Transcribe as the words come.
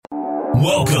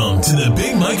Welcome to the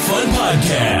Big Mike Fund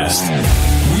Podcast,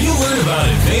 where you learn about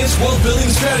advanced wealth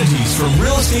building strategies from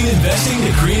real estate investing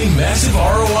to creating massive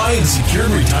ROI and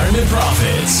secured retirement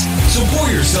profits. So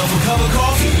pour yourself a cup of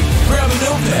coffee, grab a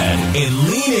notepad, and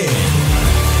lean in.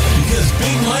 Because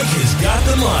Big Mike has got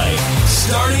the mic,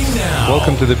 starting now.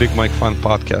 Welcome to the Big Mike Fund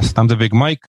Podcast. I'm the Big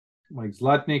Mike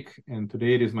Zlatnik, and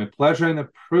today it is my pleasure and a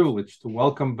privilege to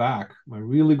welcome back my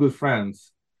really good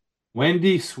friends,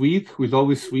 Wendy Sweet, who is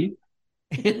always sweet,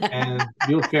 and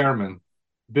Bill Fairman.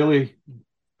 Billy.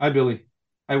 Hi, Billy.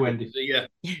 Hi, Wendy. Yeah.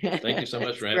 Thank you so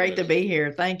much for having Great us. to be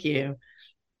here. Thank you.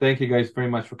 Thank you guys very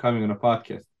much for coming on the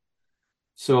podcast.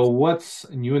 So what's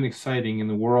new and exciting in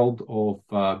the world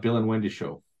of Bill and Wendy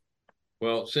show?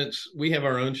 Well, since we have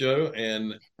our own show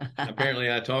and apparently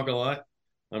I talk a lot,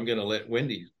 I'm going to let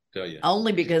Wendy tell you.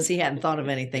 Only because he hadn't thought of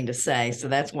anything to say. So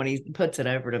that's when he puts it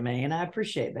over to me. And I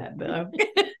appreciate that, Bill.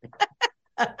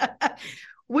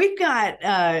 We've got,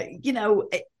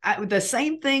 the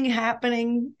same thing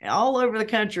happening all over the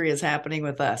country is happening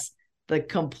with us. The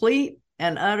complete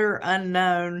and utter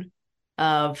unknown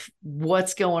of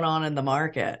what's going on in the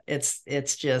market. It's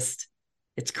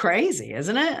crazy,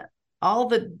 isn't it? All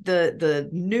the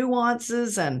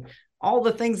nuances and all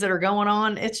the things that are going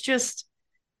on. It's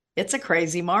a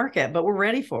crazy market, but we're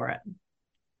ready for it.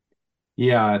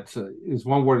 Yeah, it's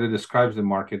one word that describes the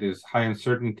market is high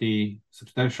uncertainty,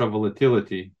 substantial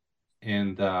volatility,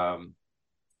 and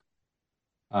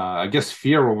I guess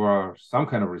fear over some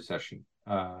kind of recession.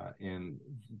 And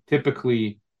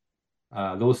typically,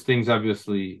 those things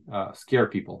obviously scare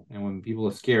people. And when people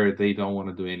are scared, they don't want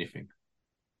to do anything.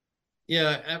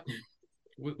 Yeah,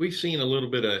 we've seen a little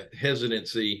bit of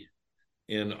hesitancy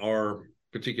in our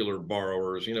particular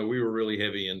borrowers. You know, we were really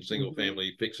heavy in single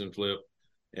family fix and flip,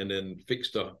 and then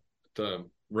fixed to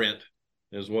rent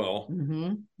as well.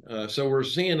 Mm-hmm. So we're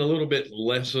seeing a little bit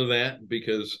less of that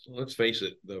because, let's face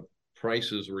it, the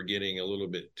prices were getting a little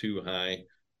bit too high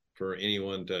for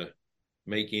anyone to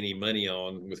make any money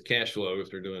on with cash flow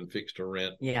if they're doing fixed to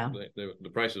rent. Yeah. The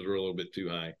prices were a little bit too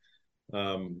high.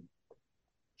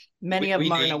 Many of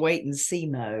them are in a wait and see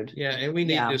mode. Yeah, and we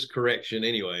need this correction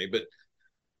anyway. But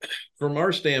from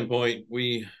our standpoint,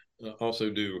 we also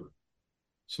do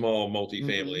small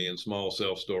multifamily and small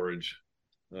self-storage.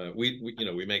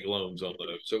 We make loans on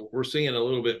those. So we're seeing a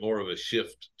little bit more of a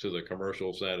shift to the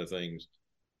commercial side of things.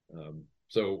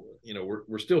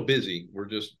 We're still busy. We're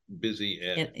just busy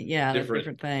at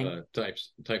different things.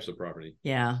 Types of property.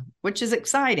 Yeah, which is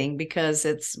exciting because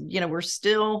it's, we're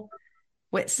still,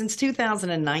 since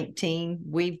 2019,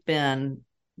 we've been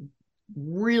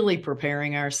really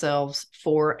preparing ourselves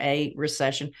for a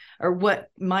recession, or what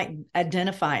might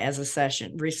identify as a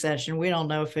recession. We don't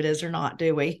know if it is or not,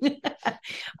 do we?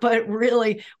 But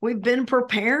really, we've been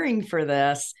preparing for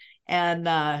this,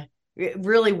 and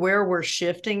really where we're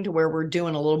shifting to where we're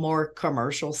doing a little more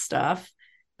commercial stuff.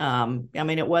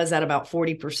 It was at about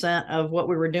 40% of what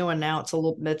we were doing. Now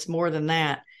it's more than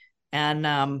that.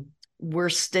 And we're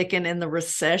sticking in the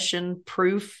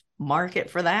recession-proof market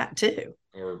for that too.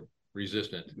 Or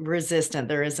resistant.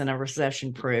 There isn't a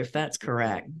recession proof. That's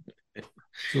correct.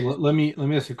 So let me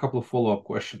ask you a couple of follow-up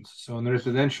questions. So on the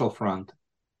residential front,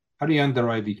 how do you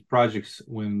underwrite these projects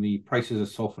when the prices are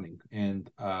softening?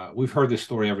 And we've heard this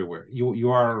story everywhere.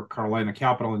 You are Carolina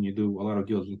Capital and you do a lot of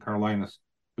deals in Carolinas,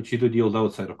 but you do deals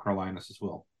outside of Carolinas as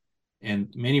well.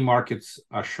 And many markets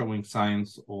are showing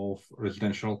signs of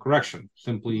residential correction.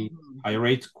 Simply higher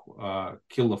rates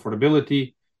kill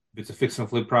affordability. If it's a fix and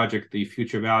flip project, the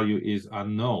future value is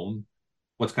unknown.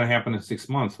 What's going to happen in 6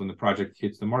 months when the project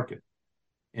hits the market?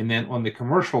 And then on the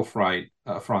commercial front,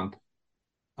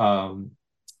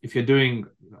 if you're doing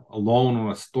a loan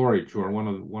on a storage or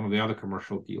one of the other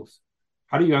commercial deals,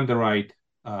 how do you underwrite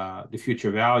the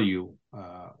future value,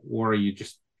 or you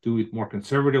just do it more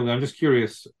conservatively? I'm just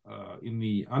curious, in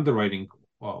the underwriting,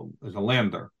 as a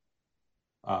lender,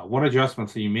 what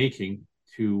adjustments are you making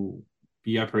to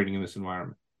be operating in this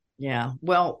environment? Yeah.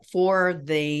 Well, for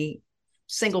the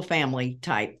single family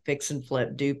type fix and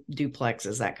flip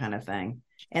duplexes, that kind of thing,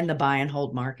 and the buy and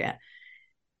hold market,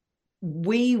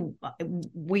 we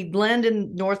blend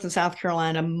in North and South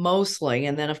Carolina mostly,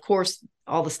 and then of course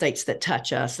all the states that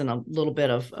touch us, and a little bit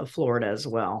of Florida as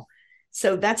well.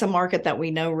 So that's a market that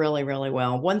we know really, really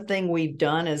well. One thing we've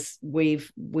done is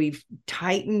we've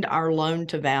tightened our loan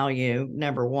to value,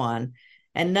 number one.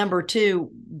 And number two,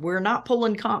 we're not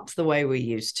pulling comps the way we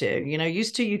used to.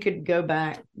 You could go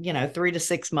back, 3 to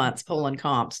 6 months pulling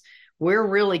comps. We're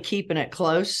really keeping it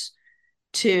close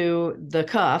to the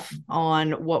cuff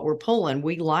on what we're pulling.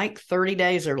 We like 30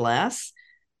 days or less.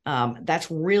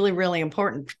 That's really, really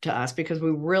important to us because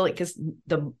because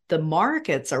the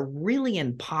markets are really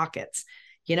in pockets.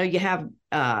 You have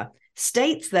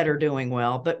states that are doing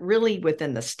well, but really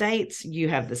within the states, you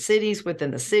have the cities,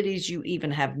 within the cities, you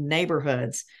even have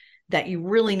neighborhoods that you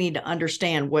really need to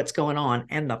understand what's going on.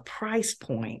 And the price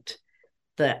point,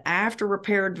 the after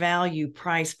repaired value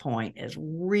price point is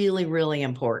really, really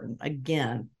important.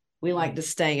 Again, we like to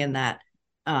stay in that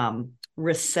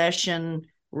recession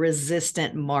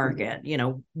resistant market,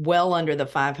 well under the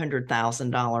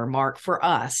 $500,000 mark for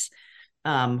us,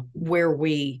 where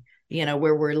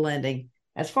we're lending.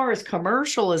 As far as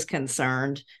commercial is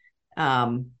concerned,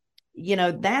 that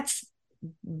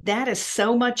is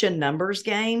so much a numbers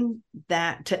game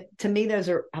that to me, those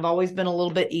have always been a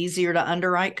little bit easier to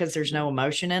underwrite because there's no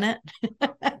emotion in it.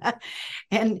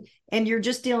 and you're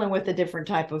just dealing with a different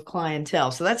type of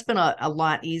clientele. So that's been a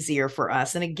lot easier for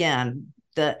us. And again,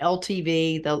 the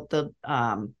LTV,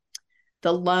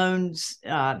 the loans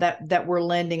that we're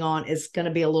lending on is going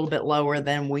to be a little bit lower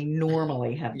than we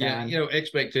normally have done.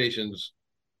 Expectations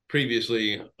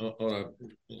previously on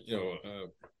a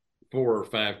 4 or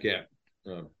 5 cap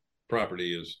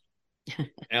property is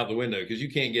out the window because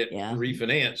you can't get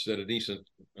refinanced at a decent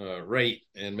rate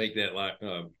and make that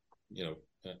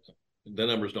the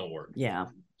numbers don't work. Yeah.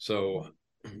 So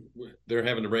they're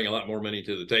having to bring a lot more money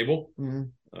to the table.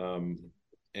 Mm-hmm.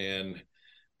 And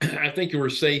I think we're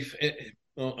safe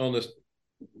on this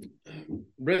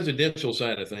residential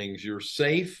side of things. You're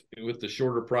safe with the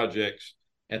shorter projects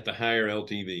at the higher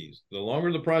LTVs. The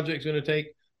longer the project's going to take,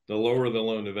 the lower the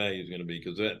loan to value is going to be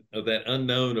because that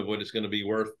unknown of what it's going to be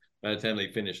worth by the time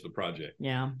they finish the project.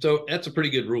 Yeah. So that's a pretty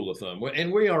good rule of thumb.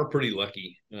 And we are pretty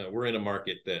lucky. We're in a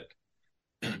market that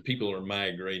people are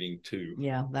migrating to.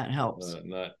 Yeah, that helps.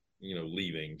 Not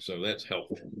leaving. So that's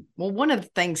helpful. Well, one of the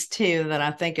things too that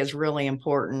I think is really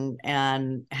important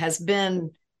and has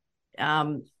been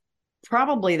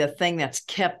probably the thing that's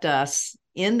kept us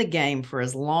in the game for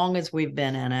as long as we've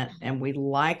been in it, and we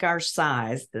like our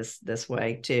size this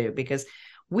way too, because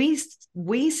we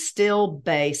still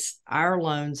base our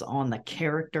loans on the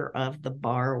character of the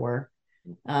borrower.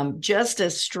 Just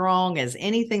as strong as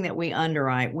anything that we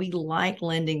underwrite, we like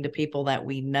lending to people that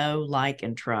we know, like,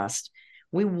 and trust.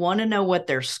 We want to know what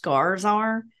their scars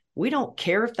are. We don't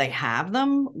care if they have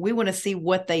them. We want to see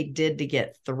what they did to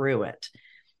get through it.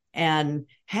 And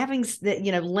having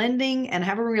that, lending and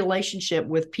having a relationship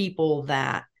with people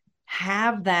that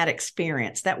have that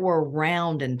experience, that were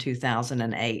around in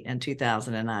 2008 and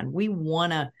 2009, we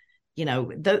want to,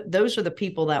 those are the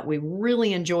people that we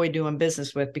really enjoy doing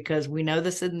business with because we know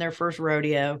this isn't their first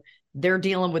rodeo. They're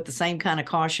dealing with the same kind of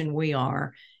caution we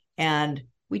are. And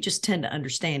we just tend to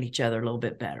understand each other a little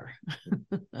bit better.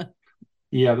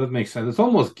 Yeah, that makes sense. It's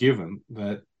almost given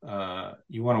that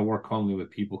you want to work only with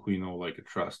people who you know, like, and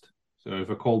trust. So if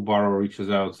a cold borrower reaches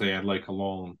out and say, I'd like a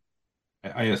loan,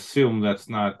 I assume that's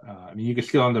not, you can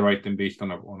still underwrite them based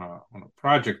on a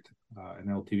project, an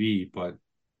LTV, but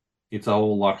it's a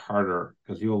whole lot harder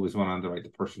because you always want to underwrite the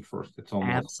person first. It's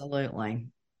almost. Absolutely.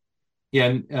 Yeah,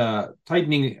 and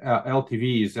tightening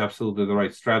LTV is absolutely the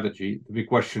right strategy. The big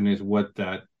question is what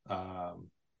that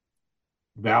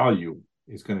value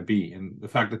is going to be. And the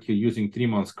fact that you're using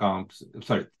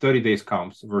 30 days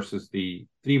comps versus the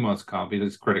 3 months comp, it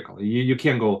is critical. You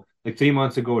can't go like 3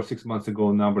 months ago or 6 months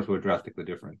ago, numbers were drastically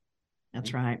different.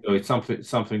 That's right. So it's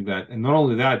something that, and not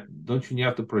only that, don't you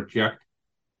have to project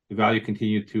the value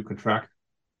continue to contract?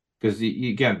 Because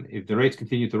again, if the rates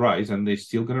continue to rise, and they're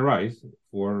still going to rise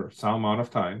for some amount of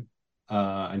time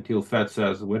until Fed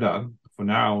says we're done. For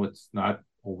now, it's not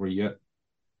over yet.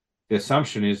 The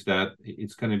assumption is that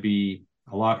it's going to be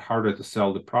a lot harder to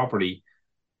sell the property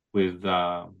with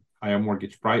higher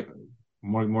mortgage rates.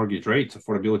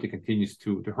 Affordability continues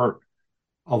to hurt.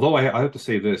 Although I have to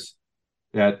say this,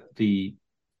 that the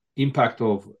impact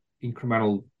of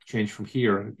incremental change from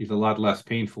here is a lot less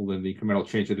painful than the incremental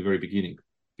change at the very beginning.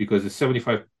 Because the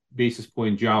 75 basis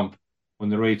point jump when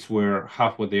the rates were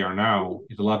half what they are now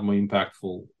is a lot more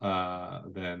impactful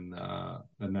than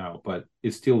now, but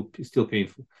it's still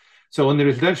painful. So on the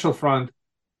residential front,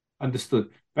 understood.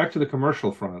 Back to the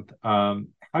commercial front, how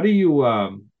do you,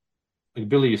 like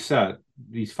Billy, you said,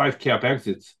 these 5 cap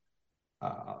exits,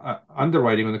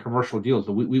 underwriting on the commercial deals?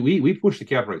 We push the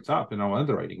cap rates up in our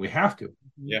underwriting. We have to,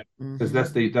 yeah, because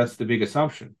that's the big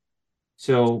assumption.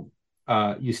 So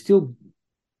you still.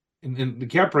 And the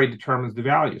cap rate determines the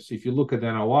value. So if you look at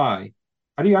NOI,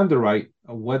 how do you underwrite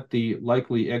what the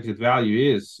likely exit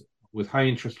value is with high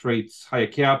interest rates, higher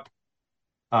cap?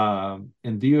 And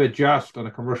do you adjust on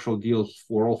the commercial deals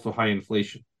for also high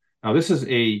inflation? Now, this is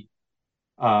a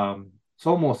it's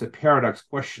almost a paradox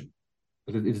question.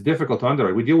 It's difficult to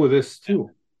underwrite. We deal with this too.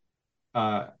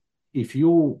 If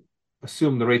you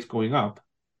assume the rates going up,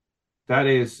 that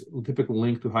is typically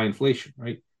linked to high inflation,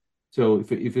 right? So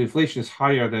if inflation is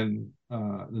higher than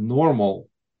the normal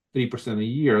 3% a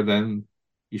year, then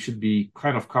you should be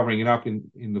kind of covering it up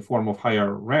in the form of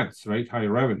higher rents, right?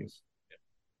 Higher revenues.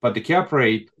 But the cap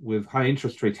rate with high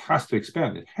interest rates has to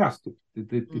expand. It has to.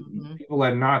 People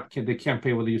are not, they can't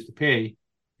pay what they used to pay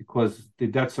because the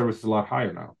debt service is a lot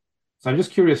higher now. So I'm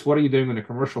just curious, what are you doing on the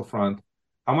commercial front?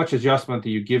 How much adjustment are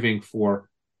you giving for,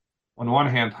 on one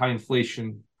hand, high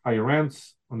inflation, higher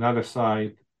rents, on the other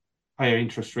side, higher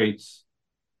interest rates,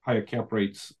 higher cap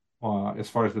rates, as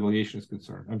far as the valuation is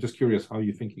concerned? I'm just curious how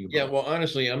you're thinking about it. Yeah, well,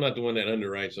 honestly, I'm not the one that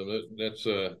underwrites them. That's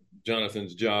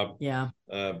Jonathan's job. Yeah.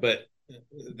 But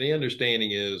the understanding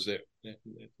is that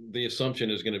the assumption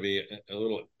is going to be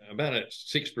about a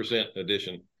 6%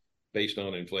 addition based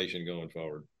on inflation going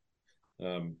forward.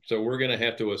 So we're going to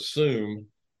have to assume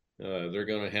they're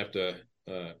going to have to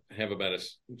have about a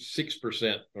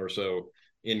 6% or so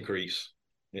increase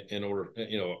in order,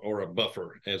 or a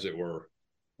buffer, as it were.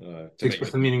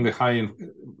 6% meaning the high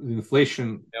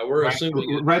inflation. Yeah, we're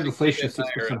assuming red inflation is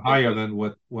 6% higher than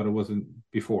what it was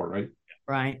before, right?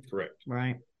 Right. Correct.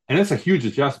 Right. And it's a huge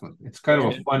adjustment. It's kind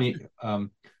of a funny.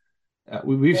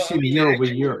 We've seen year over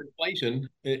year inflation.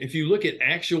 If you look at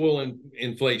actual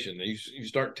inflation, you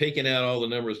start taking out all the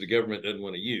numbers the government doesn't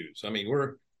want to use. I mean,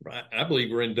 I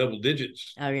believe we're in double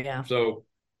digits. Oh yeah. So,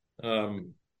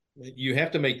 you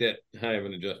have to make that high of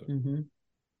an adjustment. Mm-hmm.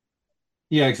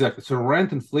 Yeah, exactly. So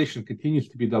rent inflation continues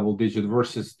to be double digit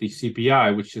versus the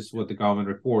CPI, which is what the government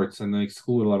reports, and they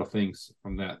exclude a lot of things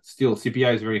from that. Still,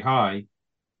 CPI is very high,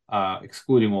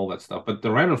 excluding all that stuff. But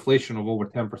the rent inflation of over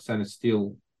 10% is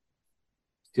still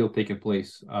taking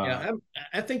place.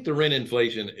 I think the rent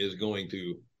inflation is going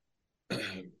to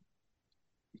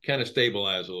kind of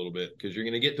stabilize a little bit, because you're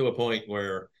going to get to a point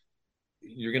where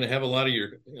you're going to have a lot of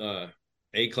your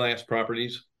A-class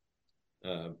properties.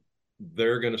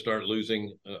 They're going to start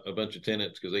losing a bunch of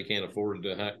tenants because they can't afford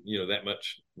to, that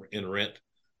much in rent.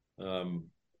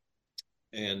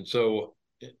 And so,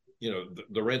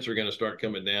 the rents are going to start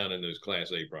coming down in those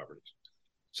Class A properties.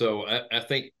 So I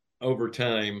think over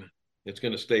time, it's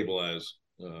going to stabilize,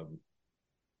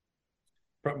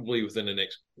 probably within the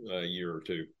next year or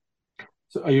two.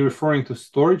 So are you referring to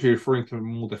storage or are you referring to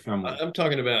multifamily? I'm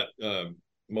talking about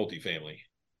multifamily.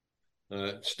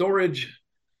 Storage,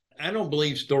 I don't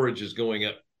believe storage is going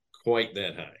up quite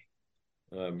that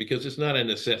high, because it's not a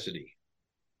necessity.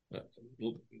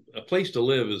 A place to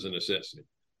live is a necessity.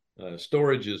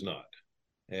 Storage is not.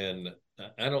 And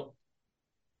I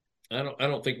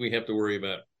don't think we have to worry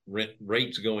about rent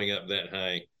rates going up that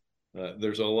high.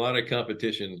 There's a lot of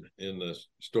competition in the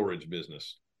storage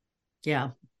business.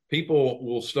 Yeah. People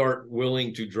will start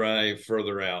willing to drive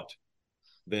further out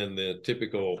than the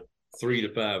typical 3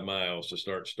 to 5 miles to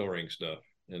start storing stuff,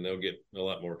 and they'll get a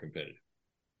lot more competitive.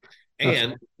 That's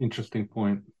and an interesting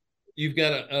point. You've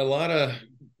got a lot of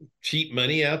cheap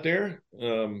money out there.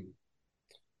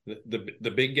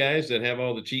 The big guys that have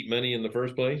all the cheap money in the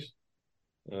first place,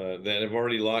 that have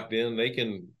already locked in, they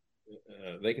can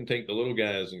take the little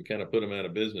guys and kind of put them out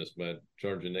of business by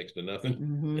charging next to nothing.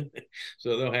 Mm-hmm.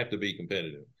 So they'll have to be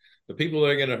competitive. The people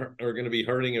that are going to be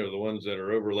hurting are the ones that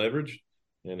are over leveraged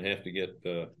and have to get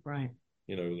the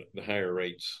higher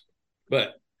rates.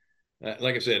 But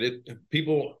like I said,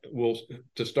 people will,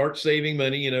 to start saving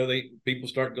money. People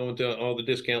start going to all the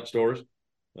discount stores.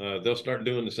 They'll start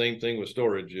doing the same thing with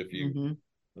storage if you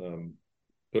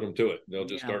put them to it. They'll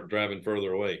just start driving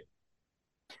further away.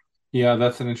 Yeah,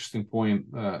 that's an interesting point.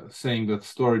 Saying that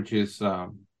storage is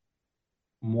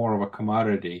more of a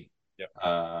commodity,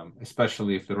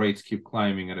 especially if the rates keep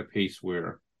climbing at a pace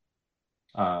where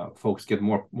folks get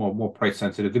more price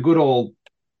sensitive. The good old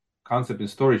concept in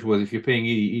storage was, if you're paying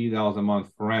 $80 a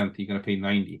month for rent, you're going to pay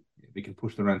 $90. They can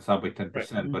push the rents up by 10%.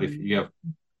 Right. But if you have,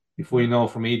 before you know,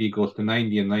 from 80 it goes to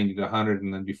 90, and 90 to 100,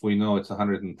 and then before you know, it's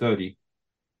 130.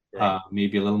 Right.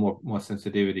 Maybe a little more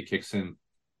sensitivity kicks in.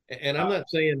 And I'm not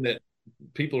saying that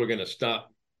people are going to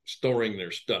stop storing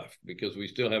their stuff, because we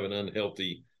still have an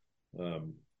unhealthy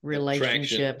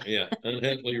relationship.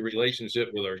 Unhealthy relationship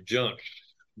with our junk.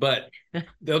 But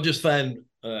they'll just find,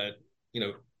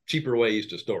 cheaper ways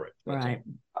to store it. Right.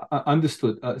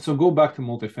 Understood. So go back to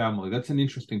multifamily. That's an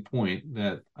interesting point,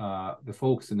 that the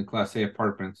folks in the Class A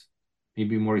apartments may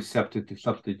be more receptive to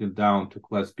substitute down to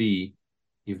Class B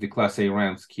if the Class A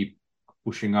rents keep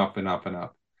pushing up and up and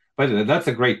up. But that's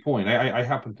a great point. I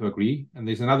happen to agree. And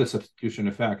there's another substitution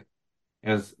effect.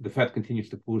 As the Fed continues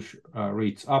to push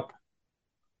rates up,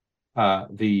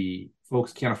 the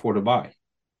folks can't afford to buy.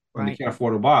 When they Right. can't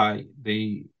afford to buy,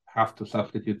 they have to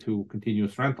substitute to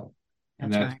continuous rental,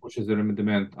 and That's that right. pushes the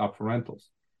demand up for rentals.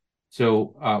 So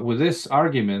with this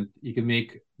argument, you can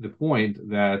make the point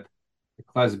that the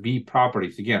Class B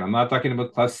properties, again, I'm not talking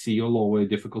about Class C or lower,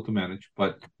 difficult to manage,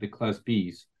 but the Class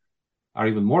Bs are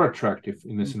even more attractive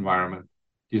in this environment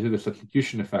due to the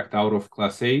substitution effect out of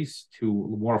Class A's to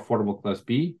more affordable Class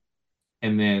B,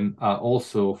 and then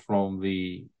also from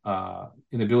the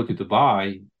inability to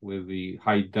buy with the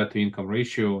high debt to income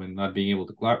ratio and not being able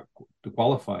to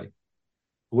qualify.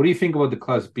 What do you think about the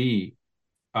Class B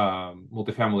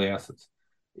multifamily assets?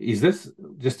 Is this,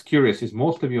 just curious, is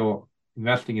most of your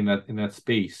investing in that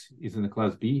space is in the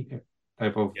Class B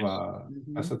type of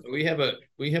asset?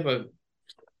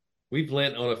 We've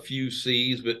lent on a few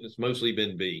C's, but it's mostly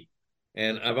been B.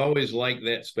 And I've always liked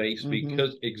that space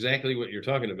because exactly what you're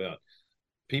talking about.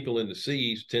 People in the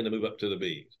C's tend to move up to the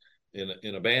B's.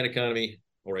 In a bad economy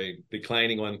or a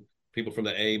declining one, people from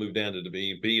the A move down to the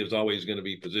B. B is always going to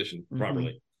be positioned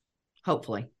properly.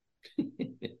 Hopefully.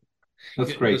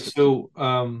 That's great. So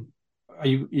are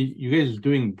you guys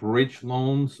doing bridge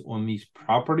loans on these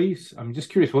properties? I'm just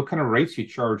curious, what kind of rates you're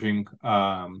charging?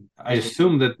 I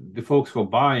assume that the folks who are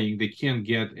buying, they can't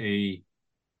get a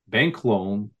bank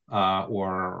loan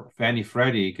or Fannie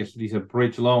Freddie because these are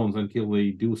bridge loans until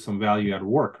they do some value add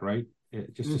work, right?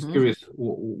 Just curious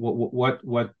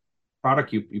what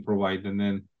product you provide, and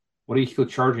then what are you still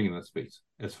charging in that space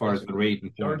as far as the rate?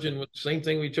 And charging the same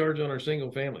thing we charge on our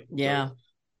single family. Yeah.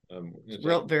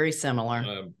 So, very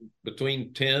similar.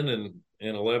 Between 10 and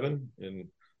 11 and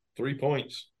 3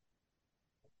 points.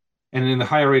 And in the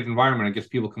higher rate environment, I guess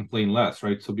people complain less,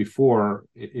 right? So before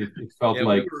it felt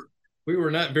like we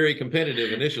were not very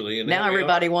competitive initially, and now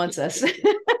everybody wants us.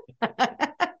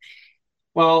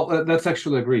 Well, that's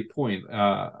actually a great point.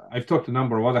 I've talked to a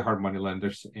number of other hard money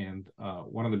lenders, and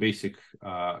one of the basic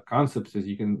concepts is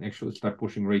you can actually start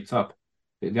pushing rates up.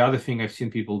 The other thing I've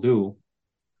seen people do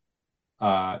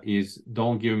is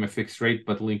don't give them a fixed rate,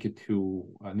 but link it to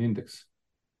an index.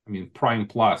 I mean, Prime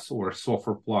Plus or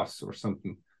SOFR Plus or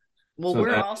something. Well, so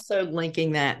we're also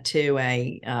linking that to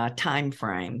a time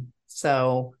frame.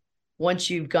 So once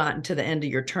you've gotten to the end of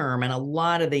your term, and a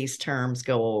lot of these terms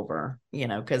go over,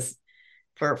 because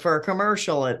for a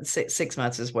commercial, 6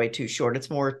 months is way too short. It's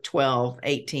more 12,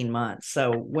 18 months.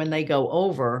 So when they go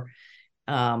over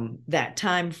that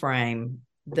time frame,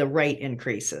 the rate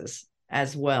increases,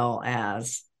 as well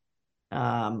as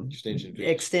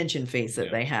extension fees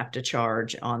that they have to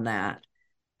charge on that.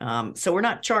 So we're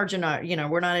not charging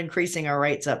we're not increasing our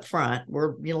rates up front.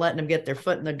 We're letting them get their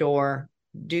foot in the door,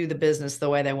 do the business the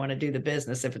way they want to do the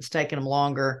business. If it's taking them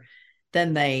longer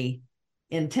than they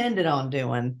intended on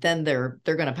doing, then they're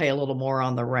going to pay a little more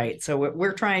on the rate. So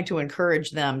we're trying to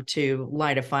encourage them to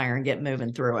light a fire and get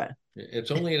moving through it.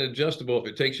 It's only an adjustable if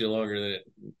it takes you longer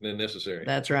than necessary.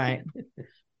 That's right.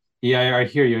 Yeah, I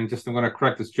hear you. And I'm going to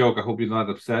correct this joke. I hope you're not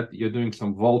upset. You're doing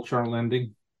some vulture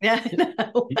lending. Yeah,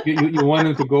 no. you want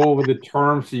them to go over the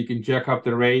term so you can jack up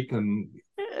the rate, and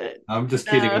I'm just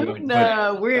kidding.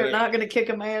 No, we're not going to kick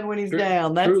a man when he's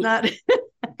down. That's not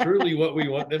truly what we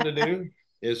want them to do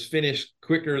is finish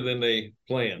quicker than they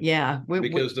plan. Yeah,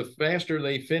 because the faster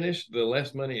they finish, the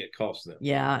less money it costs them.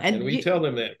 Yeah, and we tell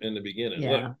them that in the beginning.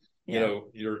 Yeah,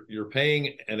 look, you're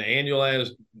paying an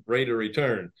annualized rate of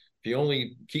return. If you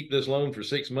only keep this loan for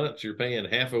 6 months, you're paying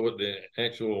half of what the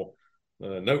actual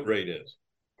note rate is.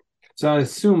 So I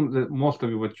assume that most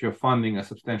of what you're funding are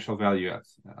substantial value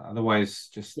adds. Otherwise,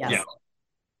 just yeah.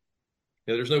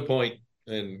 There's no point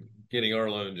in getting our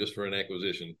loan just for an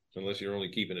acquisition unless you're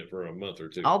only keeping it for a month or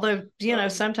two. Although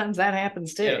sometimes that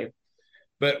happens too. Yeah.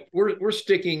 But we're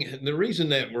sticking. The reason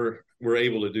that we're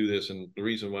able to do this, and the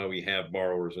reason why we have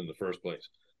borrowers in the first place,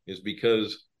 is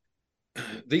because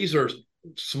these are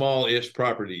small-ish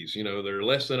properties. They're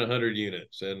less than 100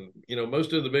 units, and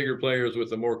most of the bigger players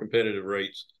with the more competitive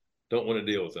rates don't want to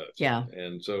deal with us. Yeah.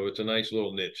 And so it's a nice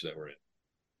little niche that we're in.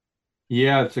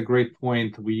 Yeah, it's a great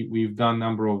point. We've done a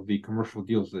number of the commercial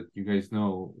deals that you guys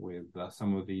know with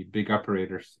some of the big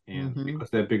operators, and because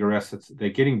they're bigger assets, they're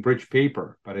getting bridge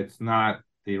paper, but it's not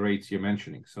the rates you're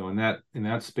mentioning. So in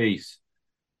that space,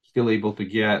 still able to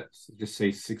get, just say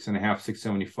 6.5,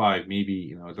 6.75,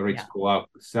 maybe the rates go up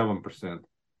 7%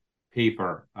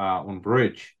 paper on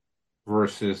bridge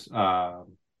versus 10,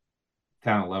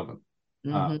 11.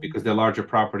 Because they're larger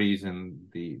properties and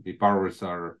the borrowers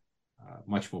are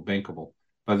much more bankable.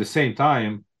 But at the same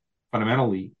time,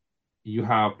 fundamentally, you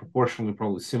have proportionally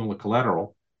probably similar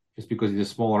collateral. Just because they're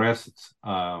smaller assets,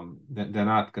 they're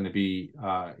not going to be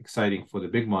exciting for the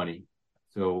big money.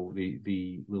 So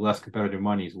the less competitive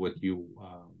money is what you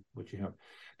what you have.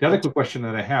 The other quick question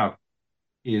that I have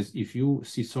is, if you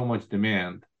see so much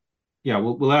demand,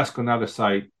 we'll ask on the other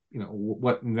side,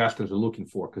 what investors are looking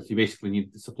for, because you basically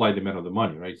need the supply demand of the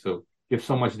money, right? So you have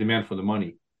so much demand for the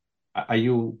money. Are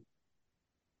you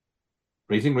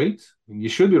raising rates? You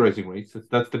should be raising rates.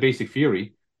 That's the basic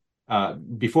theory.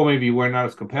 Before, maybe you were not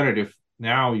as competitive.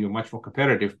 Now you're much more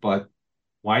competitive, but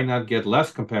why not get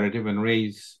less competitive and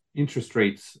raise interest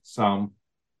rates some,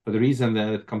 for the reason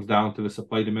that it comes down to the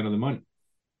supply demand of the money?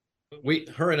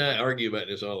 Her and I argue about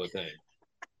this all the time.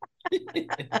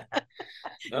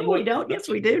 No, we don't. Yes,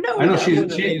 we do. No, I know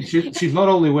she's not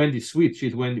only Wendy sweet,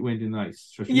 she's Wendy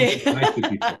nice. So she's nice to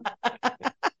people.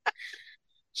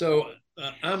 So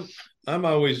I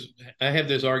have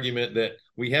this argument that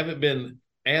we haven't been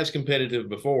as competitive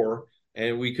before,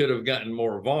 and we could have gotten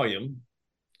more volume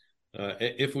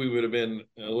if we would have been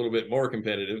a little bit more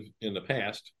competitive in the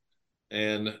past.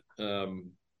 And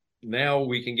now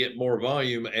we can get more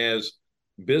volume as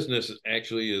business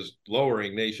actually is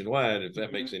lowering nationwide, if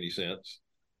that makes any sense.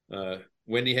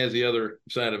 Wendy has the other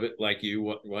side of it, like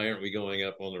you. Why aren't we going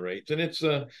up on the rates? And it's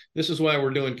this is why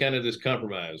we're doing kind of this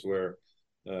compromise where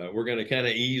we're going to kind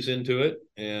of ease into it,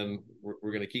 and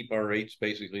we're going to keep our rates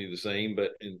basically the same,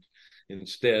 but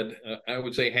instead, I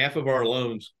would say half of our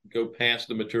loans go past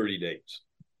the maturity dates.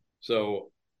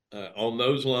 So on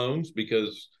those loans,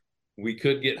 because we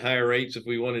could get higher rates if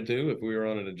we wanted to, if we were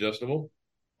on an adjustable.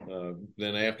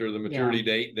 Then after the maturity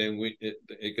date, then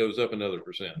it goes up another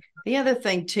 %. The other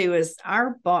thing too is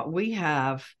we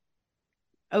have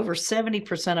over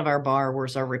 70% of our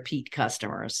borrowers are repeat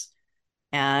customers,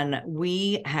 and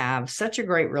we have such a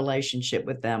great relationship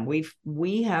with them.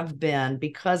 We have been,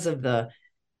 because of the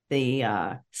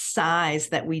size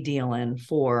that we deal in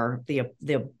for the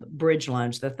bridge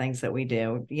loans, the things that we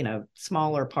do,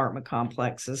 smaller apartment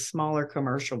complexes, smaller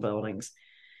commercial buildings.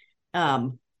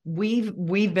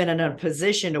 We've been in a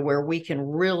position to where we can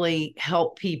really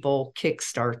help people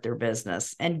kickstart their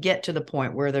business and get to the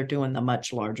point where they're doing the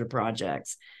much larger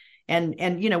projects. And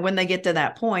when they get to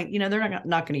that point, they're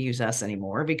not going to use us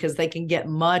anymore, because they can get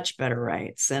much better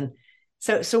rates. And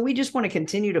so we just want to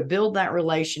continue to build that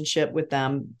relationship with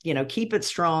them, keep it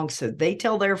strong, so they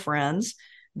tell their friends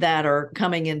that are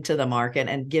coming into the market,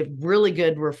 and give really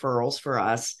good referrals for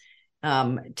us,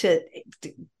 to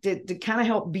kind of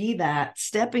help be that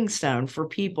stepping stone for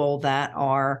people that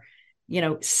are,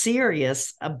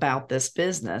 serious about this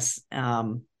business.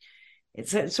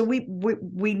 So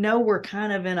we know we're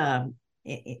kind of in an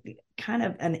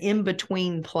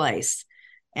in-between place.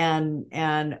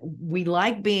 And we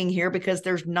like being here because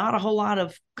there's not a whole lot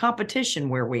of competition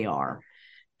where we are.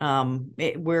 So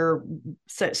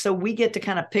we get to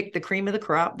kind of pick the cream of the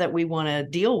crop that we want to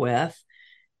deal with,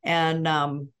 and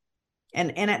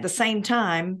at the same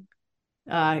time,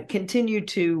 continue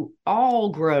to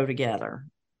all grow together,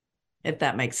 if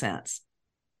that makes sense.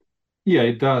 Yeah,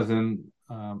 it does. And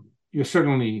you're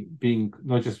certainly being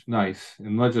not just nice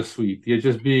and not just sweet. You're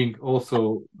just being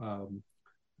also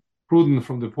prudent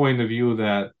from the point of view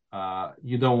that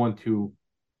you don't want to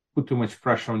put too much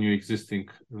pressure on your existing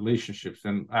relationships.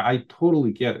 And I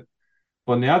totally get it.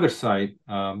 But on the other side,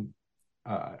 I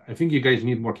think you guys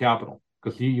need more capital,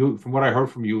 because you, from what I heard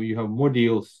from you, you have more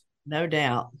deals, no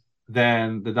doubt,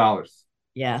 than the dollars.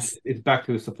 Yes. It's back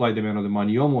to the supply demand of the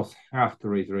money. You almost have to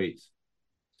raise rates.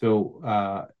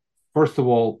 So first of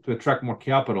all, to attract more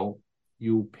capital,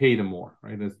 you pay them more,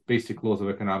 right? That's basic laws of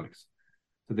economics.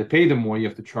 So to pay them more, you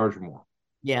have to charge more.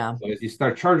 Yeah. So as you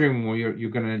start charging more,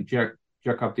 you're going to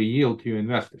jack up the yield to your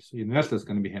investors. So your investors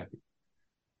going to be happy.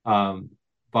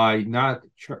 By not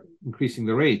increasing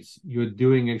the rates, you're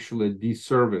doing actually a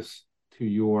disservice to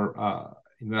your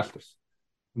investors,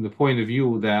 from the point of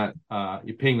view that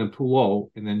you're paying them too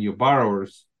low, and then your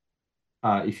borrowers,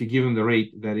 if you give them the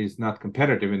rate that is not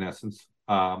competitive in essence,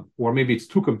 or maybe it's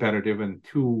too competitive and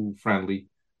too friendly,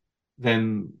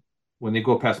 then when they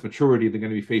go past maturity, they're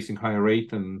going to be facing higher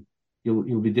rate, and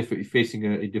you'll be facing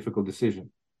a difficult decision.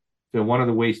 So one of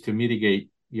the ways to mitigate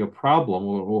your problem,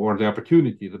 or the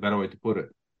opportunity, the better way to put it,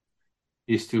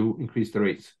 is to increase the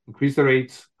rates. Increase the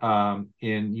rates,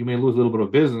 and you may lose a little bit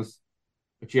of business,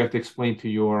 but you have to explain to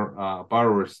your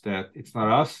borrowers that it's not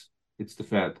us, it's the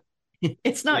Fed.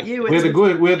 It's not you. We're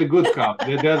the good cop.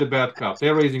 They're the bad cop.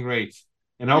 They're raising rates,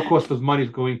 and our cost of money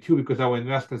is going too, because our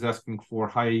investors asking for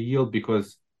higher yield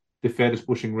because the Fed is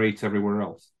pushing rates everywhere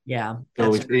else. Yeah.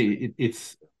 So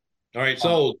it's all right.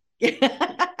 Sold.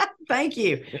 Thank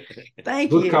you.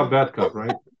 Thank you. Good cop, bad cop,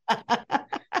 right?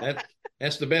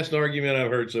 That's the best argument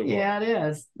I've heard so far. Yeah, it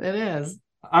is. It is.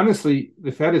 honestly,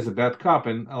 the Fed is a bad cop,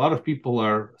 and a lot of people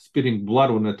are spitting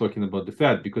blood when they're talking about the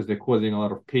Fed because they're causing a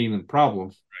lot of pain and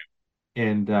problems.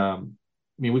 And I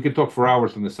mean, we could talk for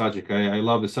hours on the subject. I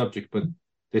love the subject, but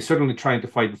they're certainly trying to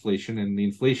fight inflation, and the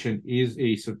inflation is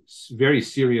a very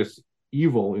serious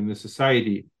evil in the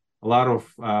society. A lot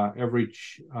of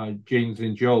average Janes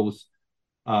and Joes,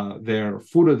 their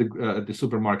food at the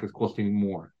supermarket costing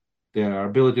more, their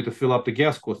ability to fill up the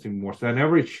gas costing more. So an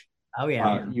average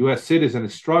U.S. citizen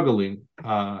is struggling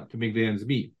to make the ends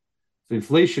meet. So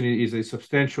inflation is a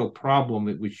substantial problem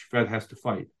which Fed has to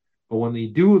fight. But when they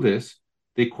do this,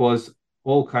 they cause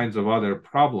all kinds of other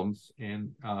problems,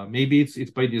 and maybe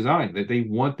it's by design that they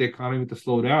want the economy to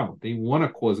slow down. They want to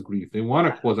cause grief. They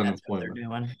want to cause unemployment.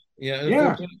 Yeah,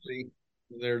 unfortunately,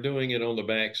 they're doing it on the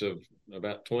backs of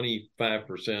about 25%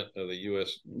 of the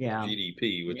U.S.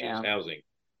 GDP, which is housing,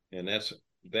 and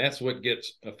that's what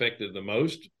gets affected the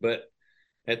most. But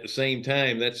at the same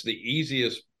time, that's the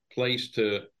easiest place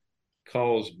to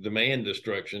cause demand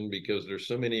destruction because there's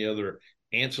so many other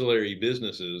ancillary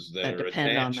businesses that are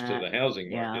attached to the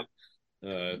housing market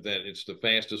that it's the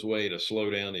fastest way to slow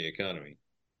down the economy.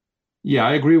 Yeah,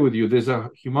 I agree with you. There's a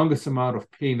humongous amount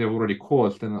of pain they've already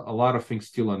caused and a lot of things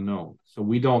still unknown. So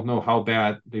we don't know how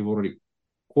bad they've already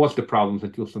caused the problems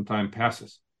until some time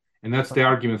passes. And that's the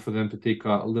argument for them to take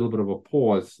a little bit of a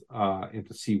pause and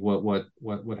to see what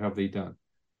have they done.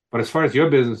 But as far as your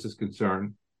business is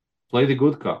concerned, play the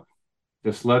good cop.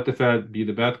 Just let the Fed be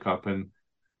the bad cop. And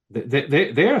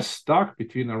they are stuck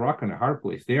between a rock and a hard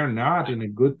place. They are not in a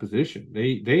good position.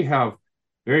 They have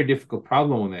very difficult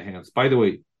problem on their hands. By the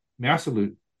way,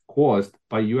 massively caused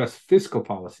by U.S. fiscal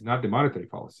policy, not the monetary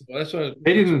policy. Well, that's what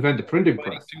they didn't invent the printing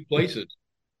press. Two places.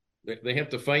 They have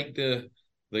to fight the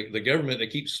government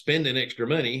that keeps spending extra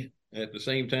money. At the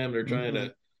same time, they're trying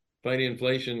to fight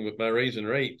inflation by raising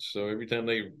rates. So every time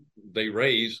they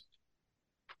raise,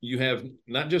 you have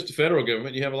not just the federal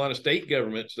government, you have a lot of state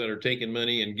governments that are taking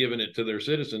money and giving it to their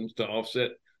citizens to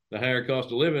offset the higher cost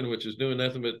of living, which is doing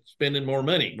nothing but spending more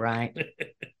money. Right.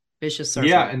 Vicious circle.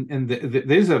 Yeah, and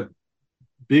there's a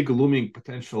big looming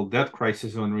potential debt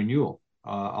crisis on renewal.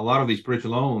 A lot of these bridge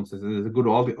loans is a good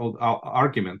old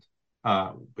argument.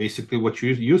 Basically, what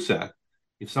you said,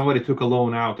 if somebody took a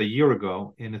loan out a year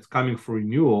ago and it's coming for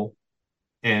renewal,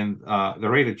 and the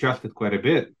rate adjusted quite a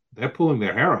bit, they're pulling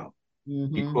their hair out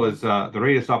because the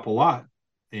rate is up a lot,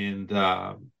 and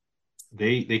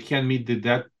they can't meet the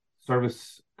debt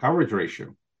service coverage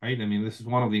ratio. Right? I mean, this is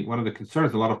one of the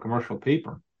concerns. A lot of commercial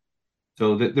paper.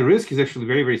 So the risk is actually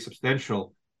very, very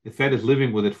substantial. The Fed is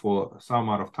living with it for some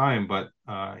amount of time, but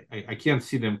I can't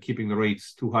see them keeping the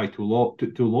rates too high, too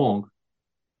long.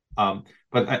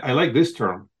 But I like this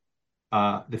term.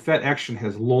 The Fed action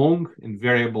has long and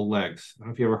variable legs. I don't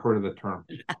know if you ever heard of the term.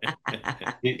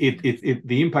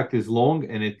 The impact is long,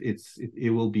 and it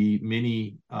will be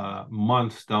many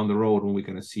months down the road when we're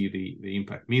going to see the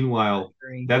impact. Meanwhile,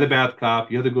 they're the bad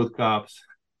cop, you're the good cops.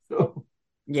 So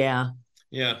yeah,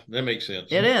 that makes sense.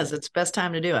 It is. It's the best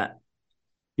time to do it.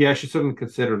 Yeah, I should certainly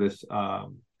consider this.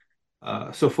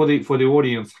 So for the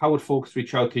audience, how would folks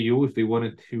reach out to you if they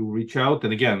wanted to reach out?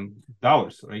 And again,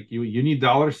 dollars, right? You need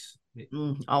dollars.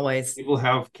 Always. People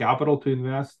have capital to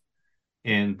invest,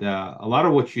 and a lot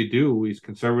of what you do is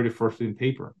conservative first lien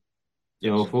paper.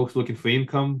 So folks looking for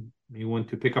income, you want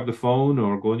to pick up the phone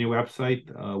or go on your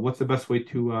website. What's the best way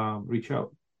to reach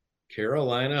out?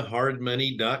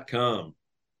 CarolinaHardMoney.com.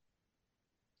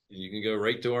 You can go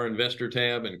right to our investor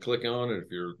tab and click on it. If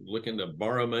you're looking to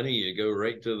borrow money, you go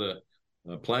right to the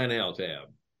Apply Now tab.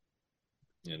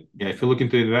 And if you're looking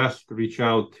to invest, reach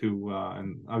out to,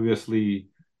 and obviously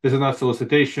this is not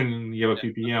solicitation. You have a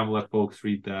PPM, let folks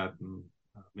read that and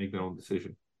make their own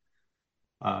decision.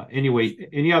 Anyway,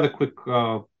 any other quick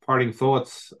parting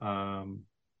thoughts?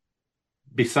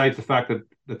 Besides the fact that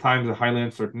the times are highly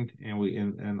uncertain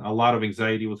and a lot of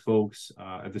anxiety with folks,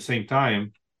 at the same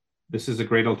time, this is a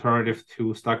great alternative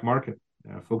to stock market.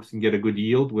 Folks can get a good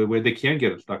yield where they can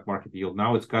get a stock market yield.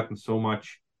 Now it's gotten so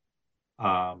much.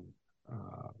 The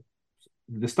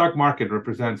stock market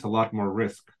represents a lot more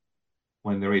risk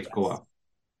when the rates go up.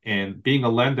 And being a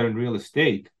lender in real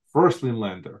estate, first lien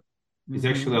lender, is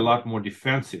actually a lot more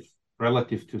defensive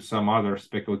relative to some other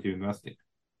speculative investing.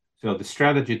 So the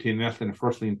strategy to invest in a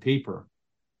first lien paper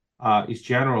is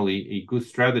generally a good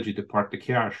strategy to park the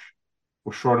cash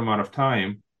for a short amount of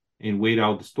time and wait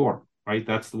out the storm, right?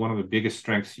 That's one of the biggest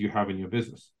strengths you have in your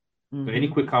business. So any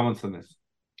quick comments on this?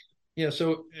 Yeah,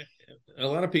 so a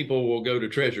lot of people will go to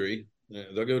Treasury.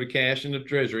 They'll go to cash into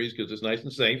Treasuries because it's nice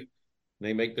and safe.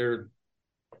 They make their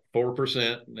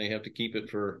 4%. They have to keep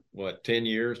it for, 10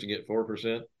 years to get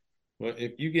 4%. Well,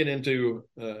 if you get into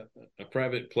a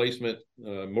private placement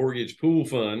mortgage pool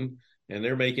fund and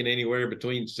they're making anywhere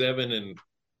between 7 and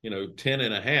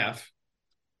 10.5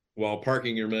 while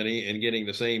parking your money and getting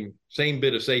the same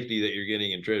bit of safety that you're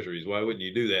getting in treasuries, why wouldn't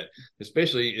you do that?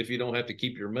 Especially if you don't have to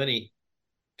keep your money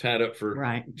tied up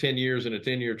for 10 years in a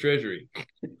 10-year treasury.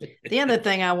 The other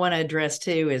thing I want to address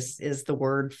too is the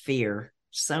word fear.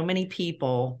 So many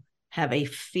people have a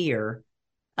fear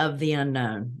of the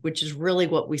unknown, which is really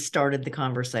what we started the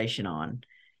conversation on.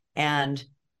 And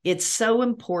it's so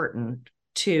important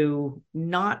to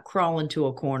not crawl into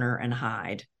a corner and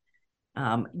hide.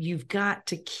 You've got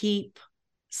to keep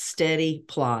steady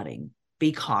plodding.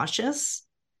 Be cautious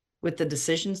with the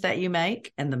decisions that you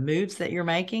make and the moves that you're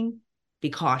making. Be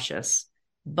cautious,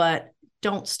 but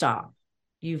don't stop.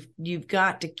 You've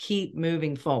got to keep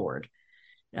moving forward.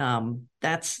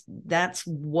 That's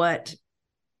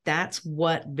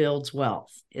what builds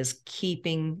wealth, is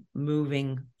keeping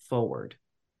moving forward.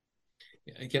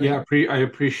 I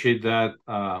appreciate that.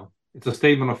 It's a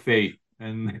statement of faith,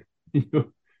 and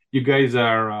you guys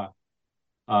are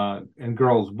and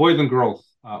girls, boys and girls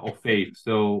of faith.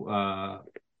 So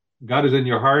God is in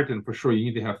your heart, and for sure you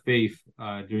need to have faith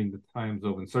during the times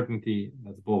of uncertainty.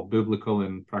 That's both biblical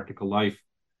and practical life.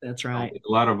 That's right.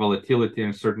 A lot of volatility,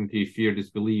 uncertainty, fear,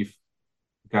 disbelief.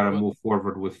 Got to move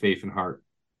forward with faith and heart.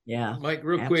 Yeah, Mike,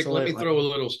 real quick, let me throw a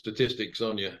little statistics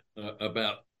on you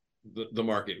about the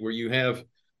market, where you have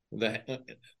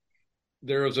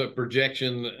there was a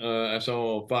projection I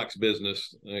saw on Fox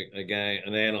Business,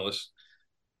 an analyst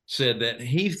said that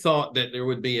he thought that there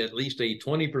would be at least a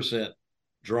 20%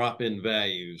 drop in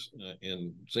values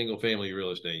in single family real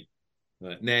estate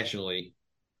nationally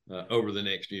over the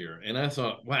next year. And I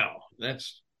thought, wow,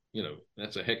 that's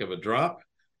a heck of a drop.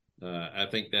 I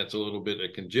think that's a little bit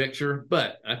of conjecture,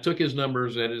 but I took his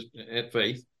numbers at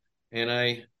faith, and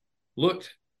I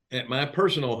looked at my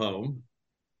personal home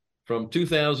from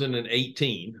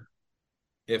 2018.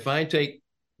 If I take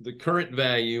the current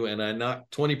value and I knock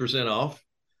 20% off,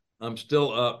 I'm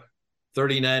still up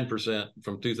 39%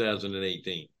 from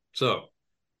 2018. So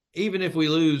even if we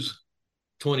lose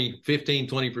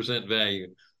 15-20% value,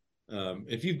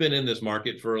 if you've been in this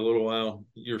market for a little while,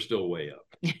 you're still way up.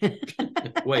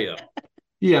 Way up.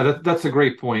 Yeah, that's a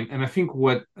great point. And I think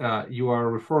what you are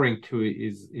referring to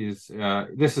is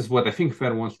this is what I think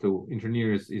Fed wants to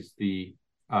engineer is the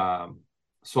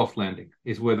soft landing,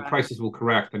 is where the prices will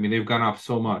correct. I mean, they've gone up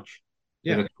so much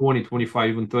that a 20, 25,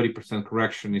 even 30%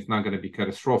 correction is not going to be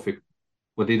catastrophic.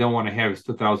 What they don't want to have is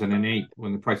 2008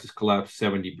 when the prices collapsed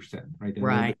 70%, right? And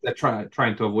right. They're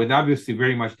trying to avoid. Obviously,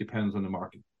 very much depends on the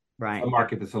market. Right. The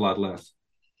market is a lot less.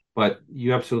 But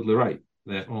you're absolutely right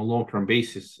that on a long-term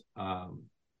basis,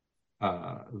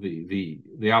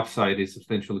 the upside is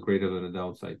substantially greater than the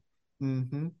downside.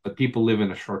 Mm-hmm. But people live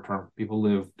in a short term. People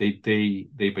live day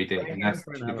by day, and that's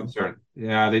the concern.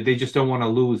 Yeah, they just don't want to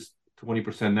lose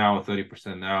 20% now or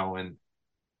 30% now. And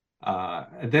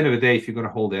at the end of the day, if you're going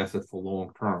to hold the asset for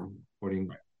long term, according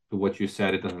to what you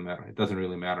said, it doesn't matter. It doesn't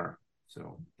really matter.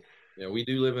 So yeah, we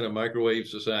do live in a microwave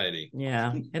society.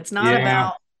 Yeah, it's not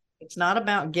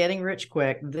about getting rich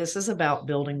quick. This is about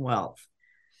building wealth,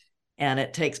 and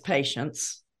it takes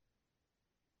patience.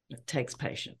 It takes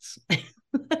patience.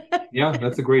 Yeah,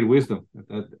 that's a great wisdom.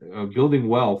 Building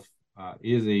wealth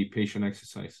is a patient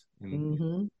exercise,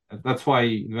 and that's why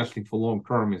investing for long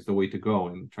term is the way to go,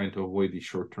 and trying to avoid these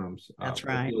short terms. That's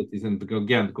right. And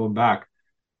again, going back,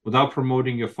 without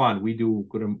promoting your fund, we do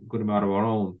good amount of our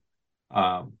own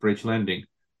bridge lending.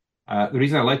 The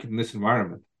reason I like it in this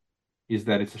environment is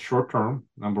that it's a short term.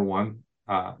 Number one,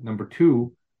 number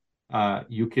two,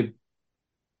 you could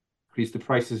increase the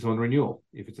prices on renewal.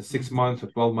 If it's a 6 months or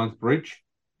 12-month bridge,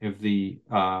 if the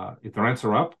rents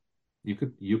are up, you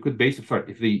could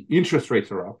if the interest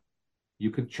rates are up,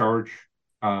 you could charge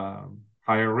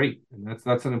higher rate, and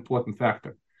that's an important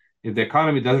factor. If the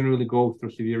economy doesn't really go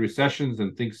through severe recessions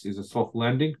and things is a soft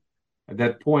landing, at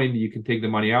that point you can take the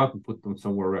money out and put them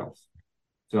somewhere else.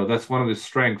 So that's one of the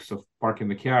strengths of parking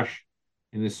the cash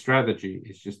in this strategy.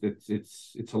 It's just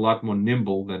it's a lot more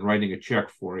nimble than writing a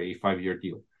check for a 5-year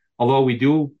deal. Although we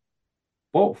do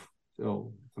both,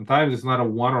 so sometimes it's not a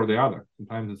one or the other.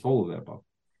 Sometimes it's all of the above.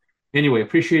 Anyway,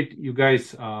 appreciate you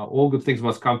guys. All good things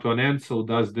must come to an end. So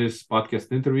does this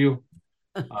podcast interview.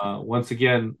 Once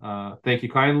again, thank you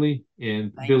kindly.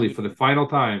 And thank Billy, you. For the final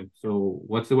time. So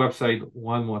what's the website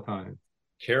one more time?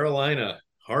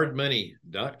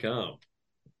 CarolinaHardMoney.com.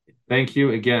 Thank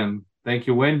you again. Thank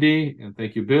you, Wendy. And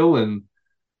thank you, Bill. And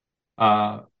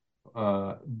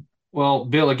well,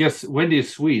 Bill, I guess Wendy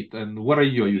is sweet. And what are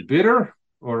you? Are you bitter?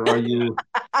 Or are you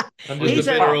I'm just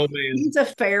a bitter old man. He's a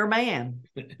fair man.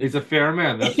 He's a fair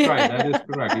man. That's right. That is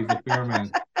correct. He's a fair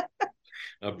man.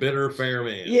 A bitter fair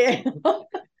man. Yeah.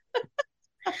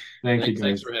 Thank you, guys.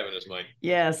 Thanks for having us, Mike.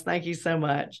 Yes, thank you so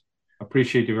much.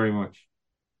 Appreciate you very much.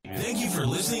 Thank you for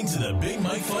listening to the Big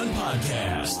Mike Fund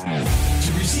Podcast.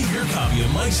 To receive your copy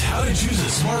of Mike's How to Choose a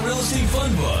Smart Real Estate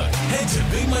Fund book, head to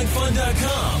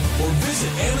BigMikeFund.com or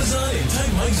visit Amazon and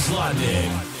type Mike Zlotnick.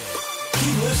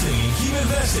 Keep listening and keep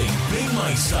investing Big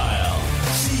Mike style.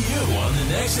 See you on the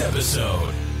next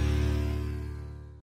episode.